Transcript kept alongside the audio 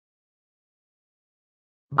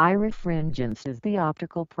Birefringence is the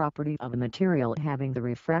optical property of a material having the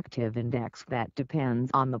refractive index that depends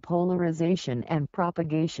on the polarization and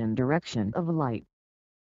propagation direction of light.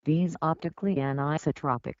 These optically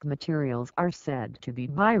anisotropic materials are said to be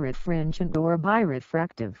birefringent or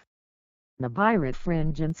birefractive. The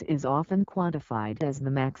birefringence is often quantified as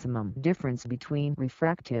the maximum difference between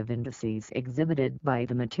refractive indices exhibited by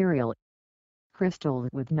the material. Crystals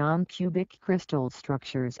with non-cubic crystal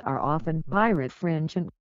structures are often birefringent,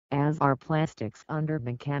 as are plastics under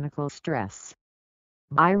mechanical stress.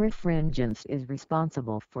 Birefringence is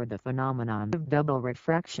responsible for the phenomenon of double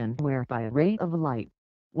refraction, whereby a ray of light,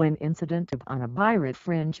 when incident on a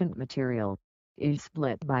birefringent material, is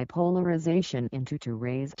split by polarization into two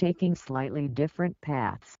rays taking slightly different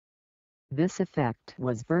paths. This effect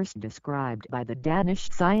was first described by the Danish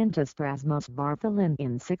scientist Rasmus Bartholin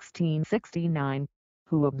in 1669,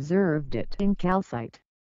 who observed it in calcite,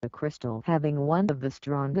 a crystal having one of the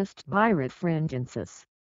strongest birefringences.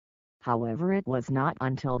 However, it was not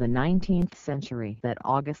until the 19th century that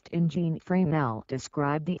Augustin-Jean Fresnel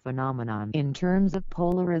described the phenomenon in terms of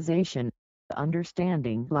polarization,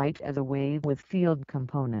 understanding light as a wave with field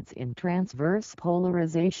components in transverse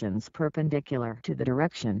polarizations perpendicular to the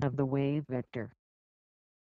direction of the wave vector.